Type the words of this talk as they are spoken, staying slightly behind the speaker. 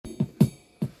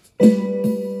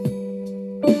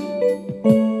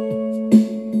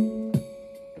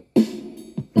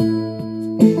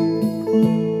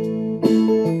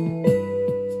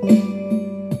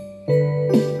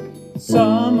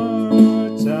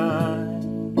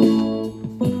Summertime,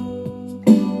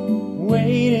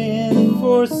 waiting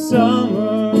for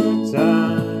summertime.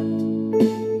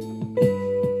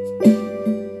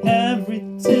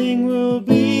 Everything will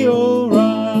be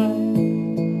alright.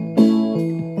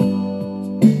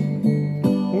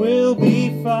 We'll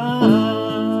be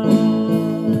fine,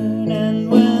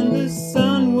 and when the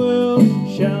sun will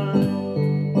shine,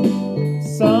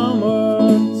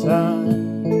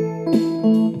 summertime,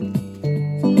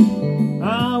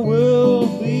 I will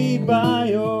be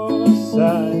by your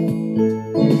side.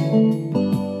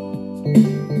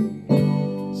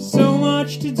 So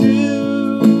much to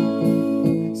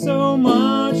do, so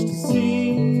much to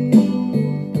see.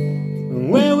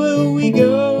 Where will we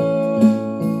go?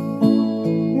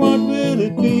 What will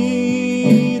it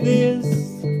be this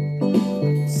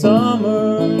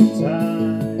summertime?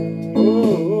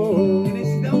 Oh, Can I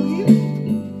sit down here?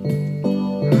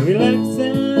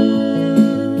 relaxing.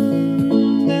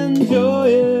 Enjoy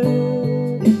it.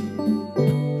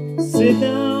 Sit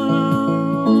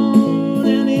down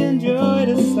and enjoy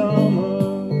the summer,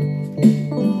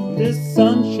 the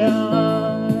sunshine.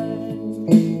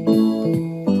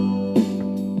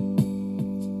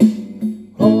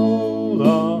 Hold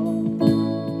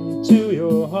on to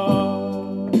your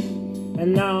heart,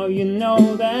 and now you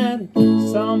know that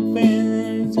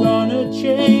something's gonna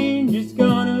change. It's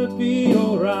gonna be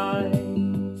alright.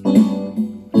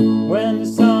 When the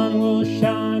sun will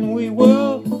shine, we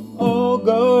will all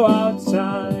go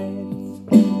outside.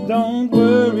 Don't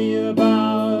worry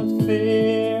about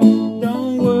fear,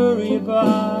 don't worry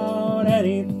about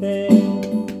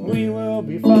anything. We will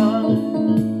be fine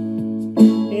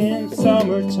in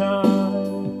summertime.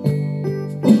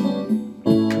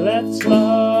 Let's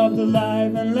love the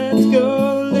life and let's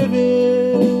go live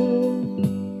it.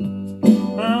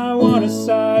 I wanna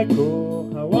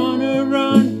cycle, I wanna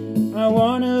run, I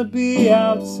wanna be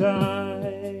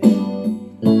outside.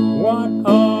 What